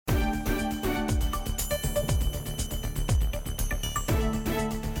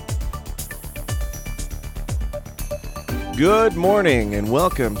Good morning and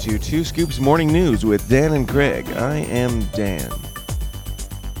welcome to Two Scoops Morning News with Dan and Craig. I am Dan.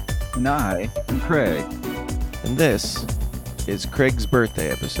 And I am Craig. And this is Craig's birthday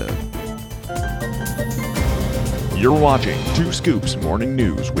episode. You're watching Two Scoops Morning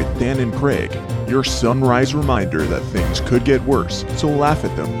News with Dan and Craig, your sunrise reminder that things could get worse, so laugh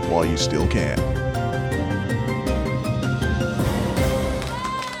at them while you still can.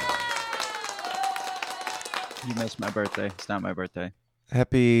 You missed my birthday. It's not my birthday.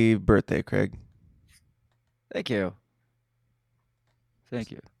 Happy birthday, Craig. Thank you. Thank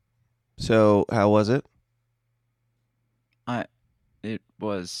you. So, how was it? It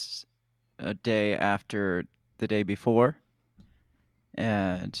was a day after the day before,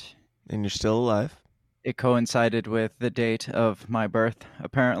 and And you're still alive? it coincided with the date of my birth,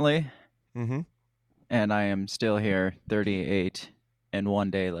 apparently, Mm-hmm. and I am still here 38 and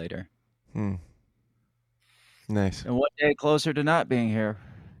 1 day later. Nice. And 1 day closer to not being here.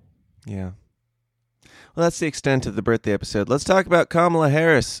 Yeah. Well, that's the extent of the birthday episode. Let's talk about Kamala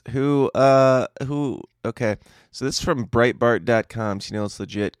Harris, okay. So this is from Breitbart.com, so you know it's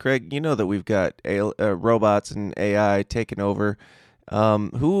legit. Craig, you know that we've got robots and AI taking over.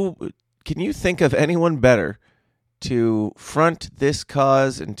 Can you think of anyone better to front this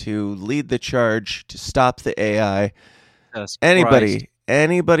cause and to lead the charge to stop the AI? Jesus Christ.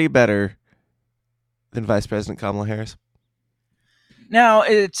 Anybody better than Vice President Kamala Harris? Now,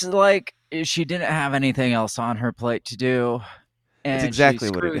 it's like she didn't have anything else on her plate to do. That's And exactly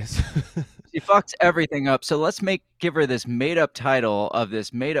what it is. She fucks everything up. So let's give her this made-up title of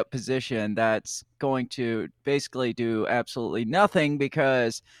this made-up position that's going to basically do absolutely nothing,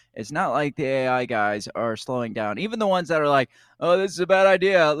 because it's not like the AI guys are slowing down. Even the ones that are like, oh, this is a bad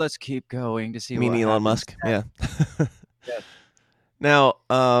idea, let's keep going to see what happens. Elon Musk, yeah. Yes. Now,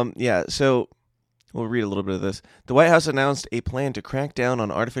 so we'll read a little bit of this. The White House announced a plan to crack down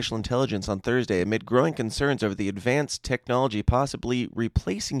on artificial intelligence on Thursday amid growing concerns over the advanced technology possibly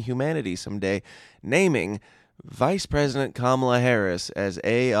replacing humanity someday, naming Vice President Kamala Harris as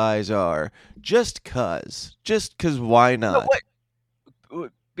AI czar. Just 'cause, why not?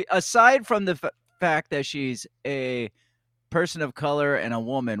 Aside from the fact that she's a person of color and a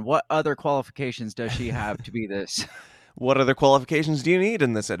woman, what other qualifications does she have to be this? What other qualifications do you need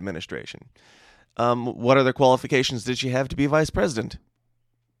in this administration? What other qualifications did she have to be vice president?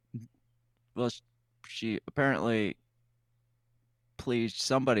 Well, she apparently pleased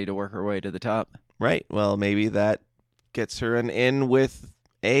somebody to work her way to the top. Right. Well, maybe that gets her an in with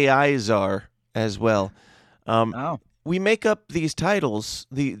AI czar as well. We make up these titles,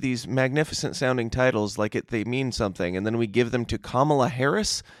 these magnificent sounding titles, like they mean something, and then we give them to Kamala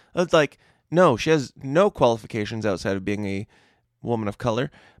Harris. It's like, no, she has no qualifications outside of being a woman of color,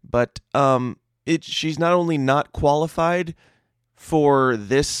 but she's not only not qualified for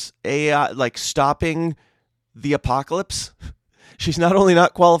this AI, like stopping the apocalypse. She's not only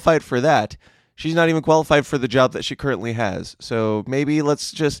not qualified for that, she's not even qualified for the job that she currently has. So maybe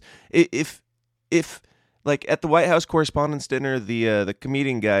let's just, if like at the White House Correspondents' Dinner, the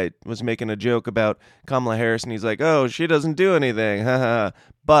comedian guy was making a joke about Kamala Harris, and he's like, "Oh, she doesn't do anything,"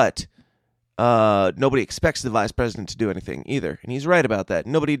 but nobody expects the vice president to do anything either. And he's right about that.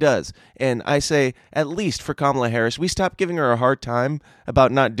 Nobody does. And I say, at least for Kamala Harris, we stop giving her a hard time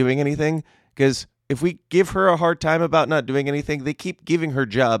about not doing anything, because if we give her a hard time about not doing anything, they keep giving her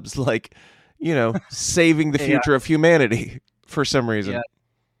jobs like, saving the future of humanity for some reason. Yeah.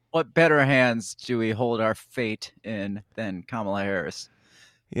 What better hands do we hold our fate in than Kamala Harris?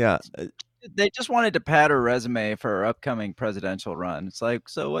 Yeah. They just wanted to pad her resume for her upcoming presidential run. It's like,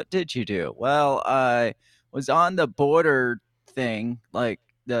 so what did you do? Well, I was on the border thing, like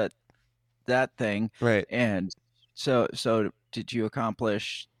that thing. Right. And so did you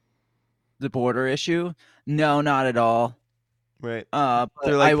accomplish the border issue? No, not at all. Right. But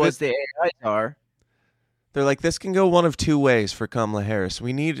I was the AI czar. They're like, this can go one of two ways for Kamala Harris.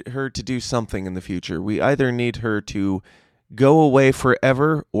 We need her to do something in the future. We either need her to go away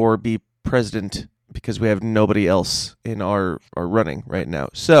forever or be president, because we have nobody else in our running right now.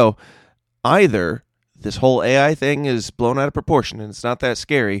 So either this whole AI thing is blown out of proportion and it's not that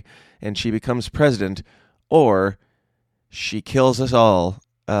scary and she becomes president, or she kills us all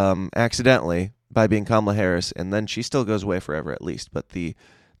accidentally by being Kamala Harris, and then she still goes away forever at least. But the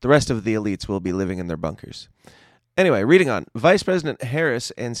rest of the elites will be living in their bunkers. Anyway, reading on. Vice President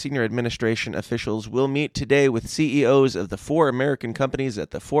Harris and senior administration officials will meet today with CEOs of the 4 American companies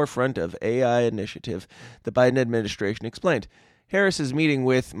at the forefront of AI initiative, the Biden administration explained. Harris is meeting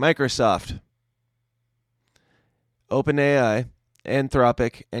with Microsoft, OpenAI,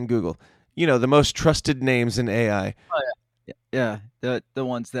 Anthropic, and Google. You know, the most trusted names in AI. Oh, Yeah, the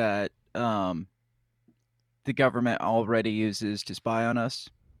ones that the government already uses to spy on us.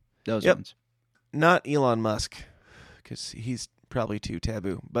 Those Yep. ones. Not Elon Musk, because he's probably too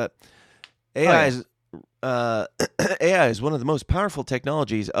taboo. But Oh, AI yeah. is AI is one of the most powerful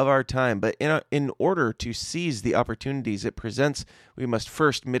technologies of our time. But in order to seize the opportunities it presents, we must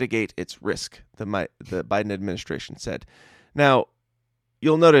first mitigate its risk. The Biden administration said. Now,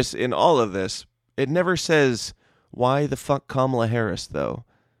 you'll notice in all of this, it never says why the fuck Kamala Harris though.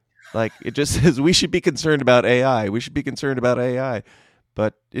 Like it just says we should be concerned about AI. We should be concerned about AI.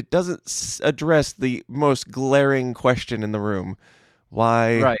 But it doesn't address the most glaring question in the room.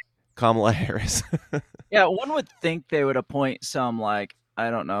 Why Right. Kamala Harris? Yeah, one would think they would appoint some, like, I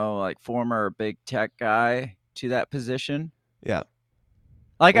don't know, like former big tech guy to that position. Yeah.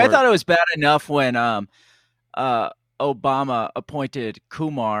 Like, I Or thought it was bad enough when uh Obama appointed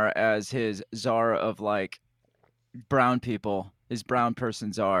Kumar as his czar of like brown people, his brown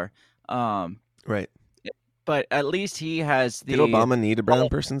person czar. right. But at least he has Did the Obama need a brown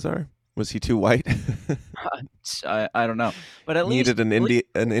person czar? Was he too white? I don't know. But at least Needed an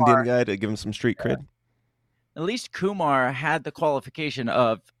Indian guy to give him some street cred? At least Kumar had the qualification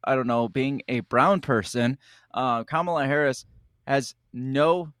of, I don't know, being a brown person. Kamala Harris has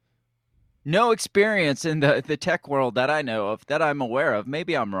no experience in the tech world that I know of, that I'm aware of.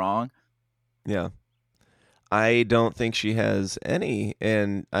 Maybe I'm wrong. Yeah. I don't think she has any,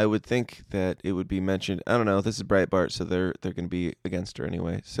 and I would think that it would be mentioned. I don't know. This is Breitbart, so they're going to be against her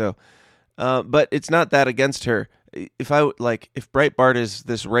anyway. So, but it's not that against her. If Breitbart is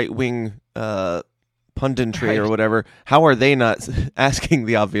this right wing punditry Right. or whatever, how are they not asking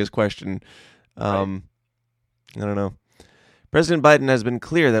the obvious question? I don't know. President Biden has been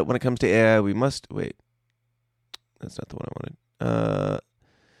clear that when it comes to AI, we must wait. That's not the one I wanted.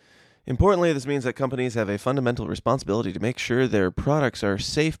 Importantly, this means that companies have a fundamental responsibility to make sure their products are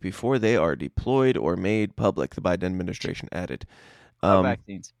safe before they are deployed or made public, the Biden administration added.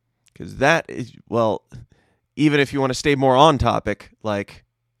 Vaccines. Because that is, well, even if you want to stay more on topic, like,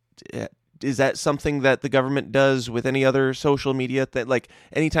 is that something that the government does with any other social media? That, like,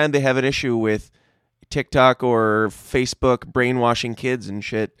 anytime they have an issue with TikTok or Facebook brainwashing kids and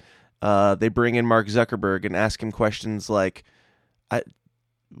shit, they bring in Mark Zuckerberg and ask him questions like,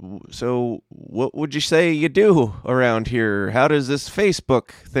 so what would you say you do around here? How does this Facebook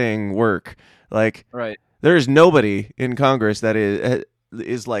thing work? Like, Right. There's nobody in Congress that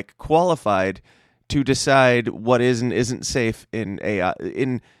is like qualified to decide what is and isn't safe in AI,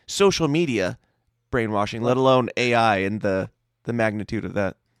 in social media brainwashing, let alone AI and the magnitude of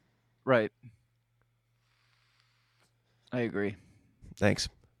that. Right. I agree. Thanks.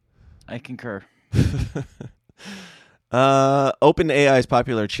 I concur. OpenAI's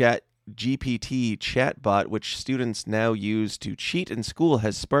popular Chat GPT chatbot, which students now use to cheat in school,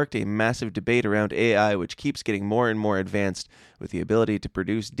 has sparked a massive debate around AI, which keeps getting more and more advanced with the ability to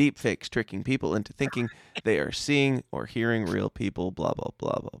produce deepfakes, tricking people into thinking they are seeing or hearing real people, blah, blah,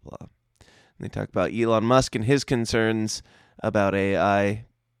 blah, blah, blah. And they talk about Elon Musk and his concerns about AI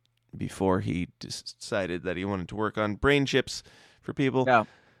before he decided that he wanted to work on brain chips for people. Yeah.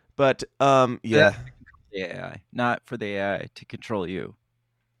 But, yeah. The AI, not for the AI to control you.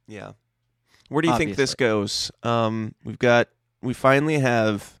 Yeah. Where do you think this goes? We finally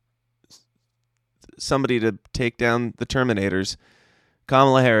have somebody to take down the Terminators.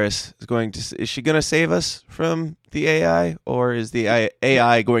 Kamala Harris is she going to save us from the AI, or is the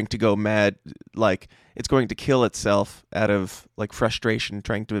AI going to go mad? Like, it's going to kill itself out of like frustration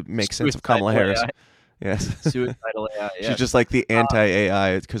trying to make sense of Kamala Harris. AI. Yes. Suicidal AI. Yeah. She's just like the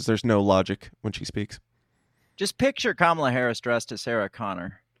anti-AI because there's no logic when she speaks. Just picture Kamala Harris dressed as Sarah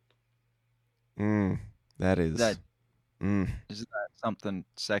Connor. That is. Isn't that something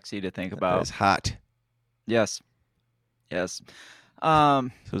sexy to think about? That is hot. Yes. Yes. So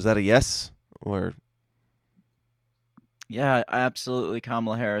is that a yes or? Yeah, absolutely.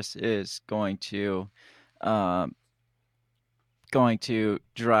 Kamala Harris is going to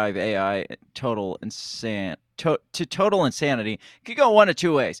drive AI total insanity. It could go one of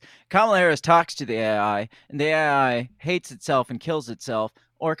two ways. Kamala Harris talks to the AI, and the AI hates itself and kills itself,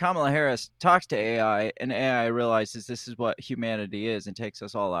 or Kamala Harris talks to AI, and AI realizes this is what humanity is and takes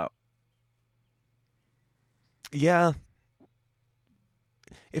us all out. Yeah.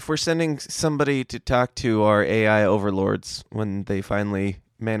 If we're sending somebody to talk to our AI overlords when they finally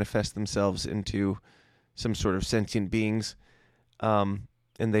manifest themselves into some sort of sentient beings, and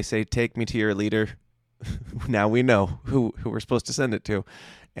they say, "Take me to your leader," now we know who we're supposed to send it to,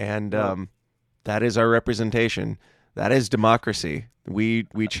 and that is our representation. That is democracy. We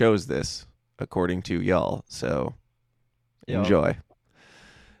chose this according to y'all. So Enjoy.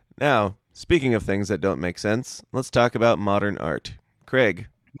 Now, speaking of things that don't make sense, let's talk about modern art. Craig.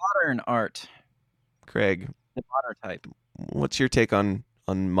 Modern art. Craig. The modern type. What's your take on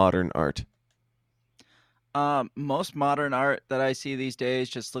modern art? Most modern art that I see these days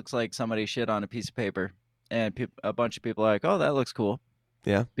just looks like somebody shit on a piece of paper, and a bunch of people are like, "Oh, that looks cool."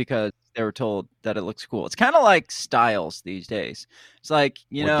 Yeah, because they were told that it looks cool. It's kind of like styles these days. It's like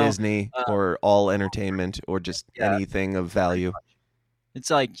Disney or all entertainment or just anything of value. It's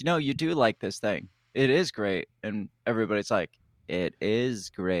like you do like this thing. It is great, and everybody's like, "It is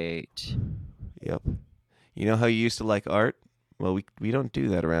great." Yep. You know how you used to like art? Well, we don't do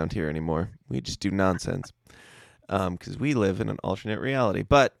that around here anymore. We just do nonsense. Because we live in an alternate reality.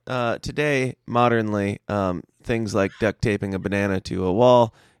 But today, modernly, things like duct taping a banana to a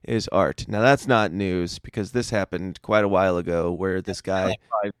wall is art. Now, that's not news because this happened quite a while ago where this guy,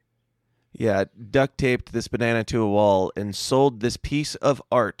 duct taped this banana to a wall and sold this piece of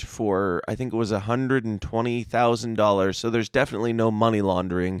art for, I think it was $120,000. So there's definitely no money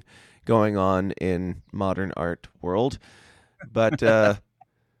laundering going on in modern art world. But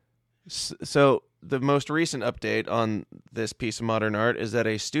so the most recent update on this piece of modern art is that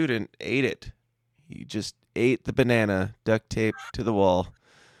a student ate it. He just ate the banana, duct taped to the wall.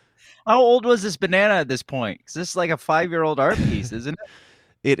 How old was this banana at this point? Is this like a 5-year-old art piece, isn't it?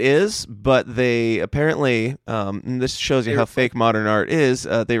 It is, but they apparently, and this shows you how fake modern art is,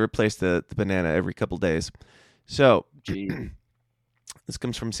 they replace the banana every couple days. So, this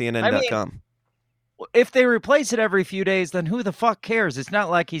comes from CNN.com. If they replace it every few days, then who the fuck cares? It's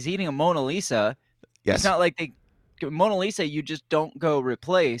not like he's eating a Mona Lisa. Yes. It's not like Mona Lisa, you just don't go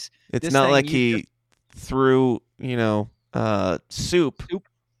replace. It's not like he threw, soup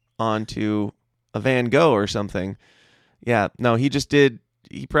onto a Van Gogh or something. Yeah, no, he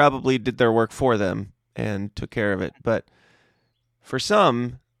probably did their work for them and took care of it. But for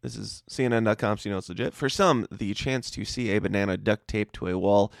some, this is CNN.com, so you know it's legit. For some, the chance to see a banana duct taped to a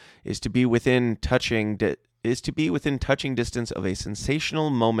wall is to be within touching distance of a sensational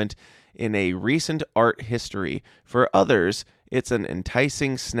moment in a recent art history. For others, it's an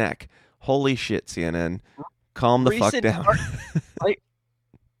enticing snack. Holy shit, CNN. Calm the fuck down.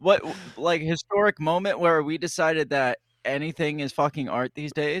 Like historic moment where we decided that anything is fucking art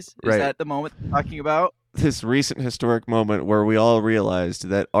these days? Is right. that the moment we're talking about? This recent historic moment where we all realized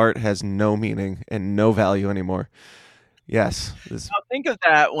that art has no meaning and no value anymore. Yes. Now think of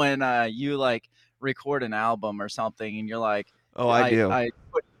that when you record an album or something and you're like, oh, I do. I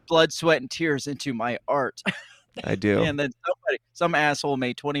put blood, sweat, and tears into my art. I do. And then some asshole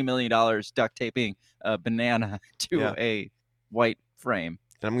made $20 million duct taping a banana to a white frame.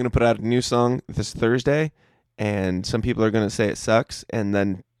 And I'm going to put out a new song this Thursday, and some people are going to say it sucks, and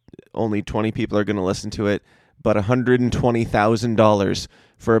then only 20 people are going to listen to it, but $120,000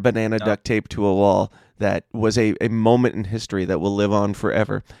 for a banana duct taped to a wall. That was a moment in history that will live on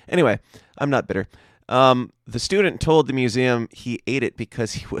forever. Anyway, I'm not bitter. The student told the museum he ate it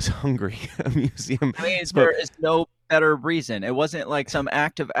because he was hungry. A museum. I mean, there is no better reason. It wasn't like some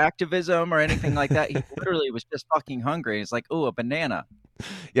act of activism or anything like that. He literally was just fucking hungry. It's like, oh, a banana.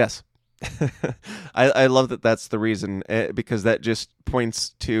 Yes. I love that that's the reason, because that just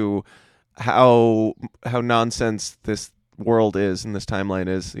points to how nonsense this world is and this timeline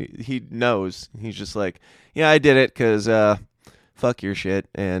is. He knows. He's just like, yeah, I did it because fuck your shit,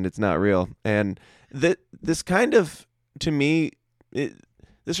 and it's not real. And this kind of, to me,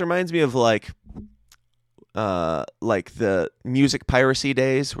 this reminds me of like the music piracy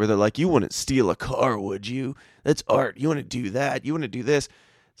days where they're like, you wouldn't steal a car, would you? That's art. You want to do that. You want to do this.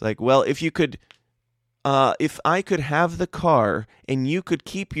 It's like, well, if I could have the car and you could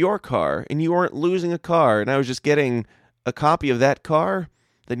keep your car and you weren't losing a car and I was just getting a copy of that car,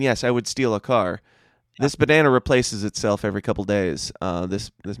 then yes, I would steal a car. Yeah. This banana replaces itself every couple days.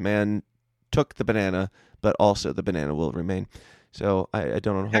 This man took the banana, but also the banana will remain. So I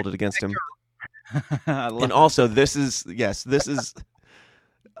don't want to hold it against him. And also, this is that's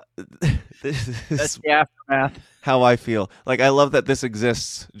the aftermath. How I feel. Like, I love that this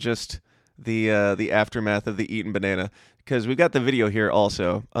exists, just the aftermath of the eaten banana, because we got the video here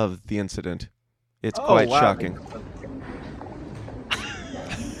also of the incident. It's quite shocking.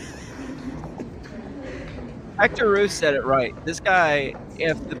 Hector Roos said it right. This guy,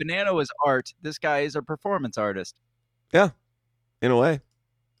 if the banana was art, this guy is a performance artist. Yeah, in a way.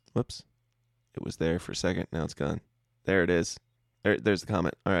 Whoops. It was there for a second. Now it's gone. There it is. There's the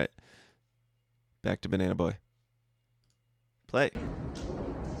comment. All right. Back to Banana Boy. Play.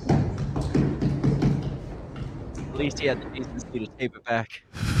 At least he had the decency to tape it back.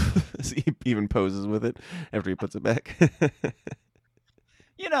 He even poses with it after he puts it back.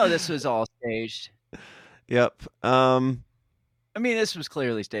 This was all staged. Yep. This was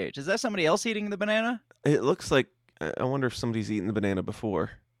clearly staged. Is that somebody else eating the banana? It looks like, I wonder if somebody's eaten the banana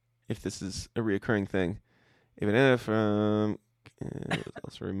before, if this is a reoccurring thing. A banana from,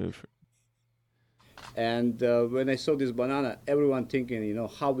 also removed. And when I saw this banana, everyone thinking,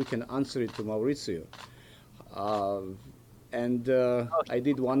 how we can answer it to Maurizio. I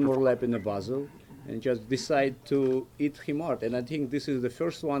did one more lap in the puzzle and just decide to eat him art. And I think this is the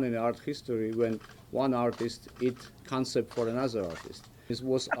first one in art history when one artist eat concept for another artist. This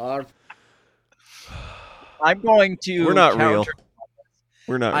was art. I'm going to. We're not real.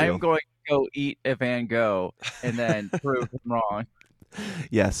 We're not real. I'm going to go eat a Van Gogh and then prove him wrong.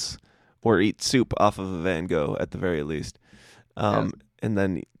 Yes. Or eat soup off of a Van Gogh at the very least. And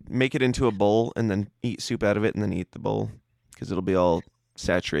then make it into a bowl and then eat soup out of it and then eat the bowl because it'll be all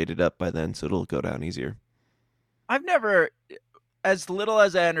saturated up by then, so it'll go down easier. I've never, as little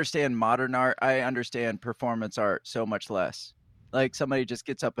as I understand modern art, I understand performance art so much less. Like somebody just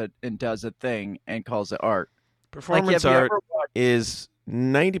gets up and does a thing and calls it art. Performance art is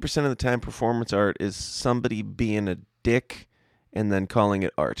 90% of the time, performance art is somebody being a dick and then calling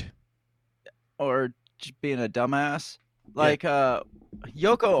it art. Or just being a dumbass. Like Yoko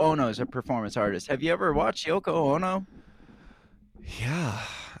Ono is a performance artist. Have you ever watched Yoko Ono? Yeah,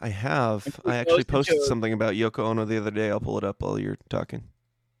 I have. I actually posted something about Yoko Ono the other day. I'll pull it up while you're talking.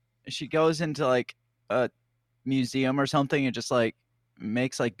 She goes into like a museum or something and just like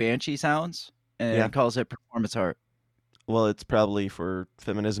makes like banshee sounds and calls it performance art. Well, it's probably for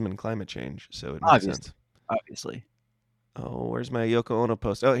feminism and climate change, so it makes sense. Obviously. Oh, where's my Yoko Ono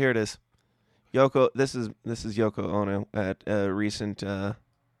post? Oh, here it is. This is Yoko Ono at a recent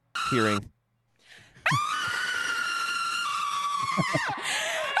hearing.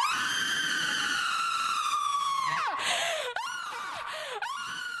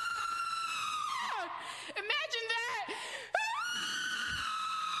 Imagine that.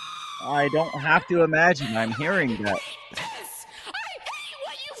 I don't have to imagine. I'm hearing that. This. I hate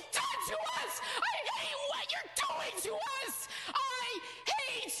what you've done to us. I hate what you're doing to us. I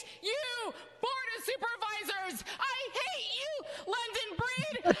hate you, board of supervisors. I hate you, London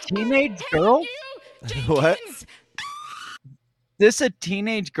Breed. A teenage girl? What? This a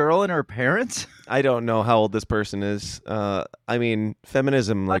teenage girl and her parents? I don't know how old this person is. I mean,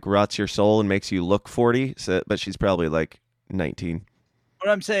 feminism like rots your soul and makes you look 40, but she's probably like 19.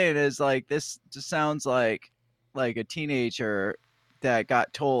 What I'm saying is like this just sounds like a teenager that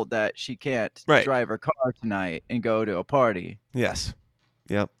got told that she can't drive her car tonight and go to a party. Yes.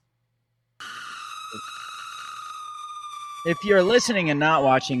 Yep. If you're listening and not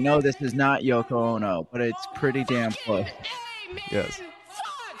watching, no, this is not Yoko Ono, but it's pretty damn close. Yes.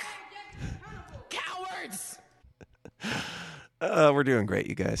 Fuck. Cowards. We're doing great,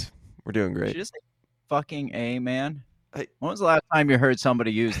 you guys. We're doing great. Did you just say fucking A, man? When was the last time you heard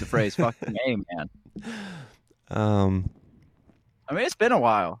somebody use the phrase fucking A, man? I mean, it's been a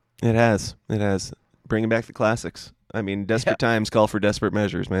while. It has. Bringing back the classics. I mean, desperate times call for desperate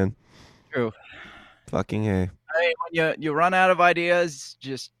measures, man. True. Fucking A. I mean, when you run out of ideas,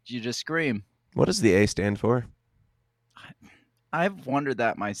 you just scream. What does the A stand for? I've wondered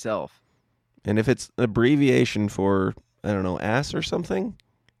that myself. And if it's an abbreviation for, I don't know, ass or something,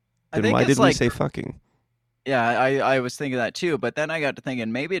 then why did we say fucking? Yeah, I was thinking that too, but then I got to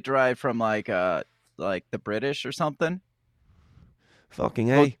thinking maybe it derived from like the British or something.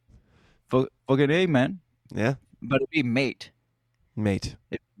 Fucking A. Fucking A, man. Yeah. But it'd be mate. Mate.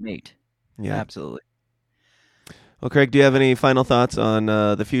 Mate. Yeah. Absolutely. Well, Craig, do you have any final thoughts on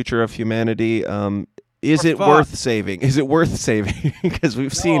the future of humanity? Is it worth saving? Is it worth saving? Because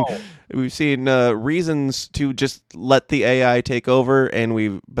we've seen reasons to just let the AI take over,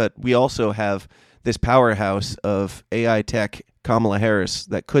 but we also have this powerhouse of AI tech, Kamala Harris,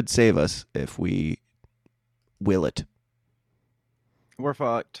 that could save us if we will it. We're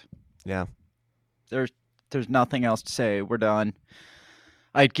fucked. Yeah. There's nothing else to say. We're done.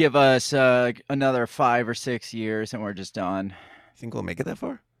 I'd give us another 5 or 6 years and we're just done. Think we'll make it that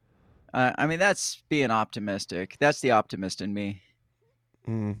far? I mean, that's being optimistic. That's the optimist in me.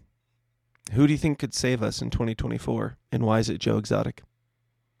 Who do you think could save us in 2024? And why is it Joe Exotic?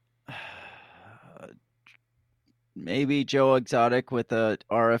 Maybe Joe Exotic with a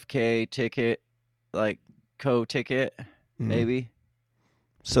RFK ticket, like co-ticket, maybe.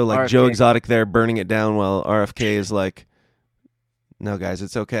 So like RFK. Joe Exotic there burning it down while RFK is like, no, guys,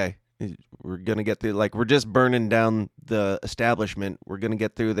 it's okay. We're going to get through, like, we're just burning down the establishment. We're going to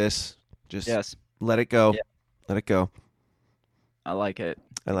get through this. Just let it go. Yeah. Let it go. I like it.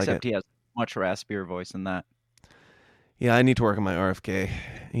 I like Except it. he has much raspier voice than that. Yeah, I need to work on my RFK.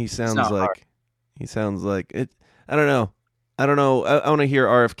 He sounds like it. I don't know. I want to hear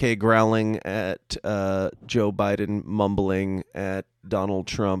RFK growling at Joe Biden, mumbling at Donald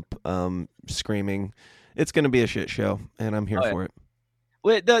Trump, screaming. It's going to be a shit show, and I'm here for it.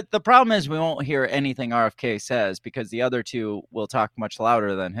 The problem is we won't hear anything RFK says because the other two will talk much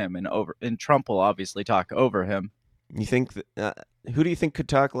louder than him, and Trump will obviously talk over him. You think who do you think could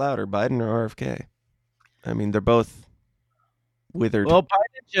talk louder, Biden or RFK? I mean, they're both withered. Well,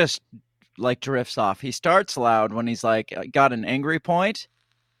 Biden just drifts off. He starts loud when he's got an angry point,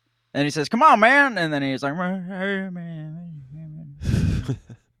 and he says, "Come on, man," and then he's like, "Hey, man."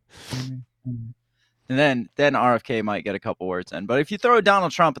 And then RFK might get a couple words in. But if you throw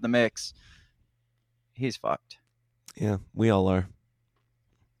Donald Trump in the mix, he's fucked. Yeah, we all are.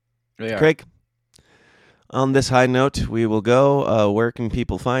 We are. Craig, on this high note, we will go. Where can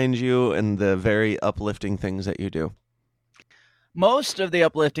people find you and the very uplifting things that you do? Most of the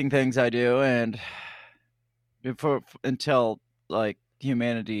uplifting things I do, and until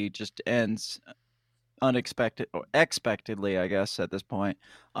humanity just ends expectedly, I guess, at this point.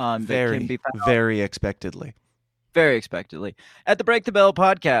 Very expectedly. Very expectedly. At the Break the Bell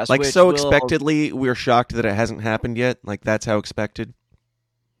podcast. Expectedly, we're shocked that it hasn't happened yet. That's how expected.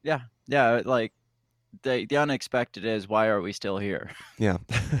 Yeah. Yeah. The unexpected is, why are we still here? Yeah.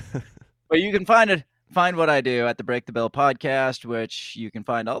 But you can find what I do at the Break the Bell podcast, which you can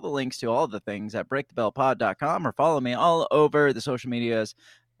find all the links to all the things at breakthebellpod.com, or follow me all over the social medias.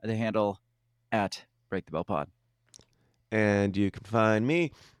 The handle at Break the Bell Pod. And you can find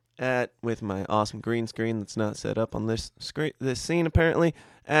me with my awesome green screen that's not set up on this scene apparently,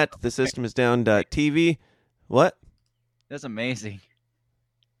 at thesystemisdown.tv. What? That's amazing.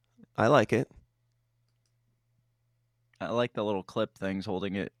 I like it. I like the little clip things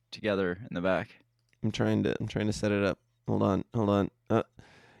holding it together in the back. I'm trying to set it up. Hold on.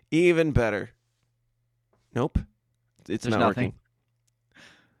 Even better. Nope. It's There's not nothing.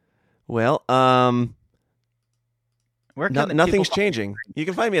 Working. Well, nothing's changing. You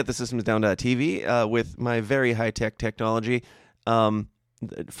can find me at thesystemisdown.tv with my very high-tech technology,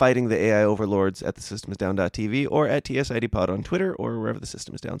 fighting the AI overlords at thesystemisdown.tv, or at TSIDpod on Twitter, or wherever the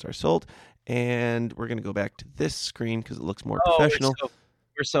System is Downs are sold. And we're going to go back to this screen because it looks more professional.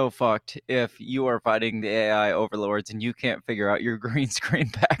 We're so fucked if you are fighting the AI overlords and you can't figure out your green screen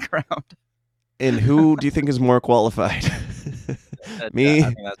background. And who do you think is more qualified? Me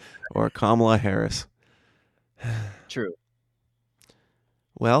or Kamala Harris? True.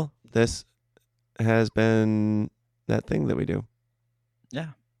 Well, this has been that thing that we do. Yeah.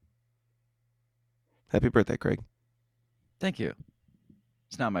 Happy birthday, Craig. Thank you.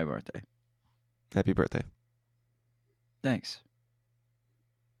 It's not my birthday. Happy birthday. Thanks.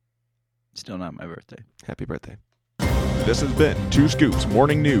 Still not my birthday. Happy birthday. This has been Two Scoops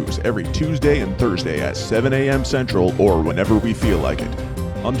Morning News every Tuesday and Thursday at 7 a.m. Central, or whenever we feel like it.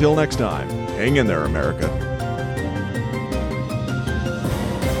 Until next time, hang in there, America.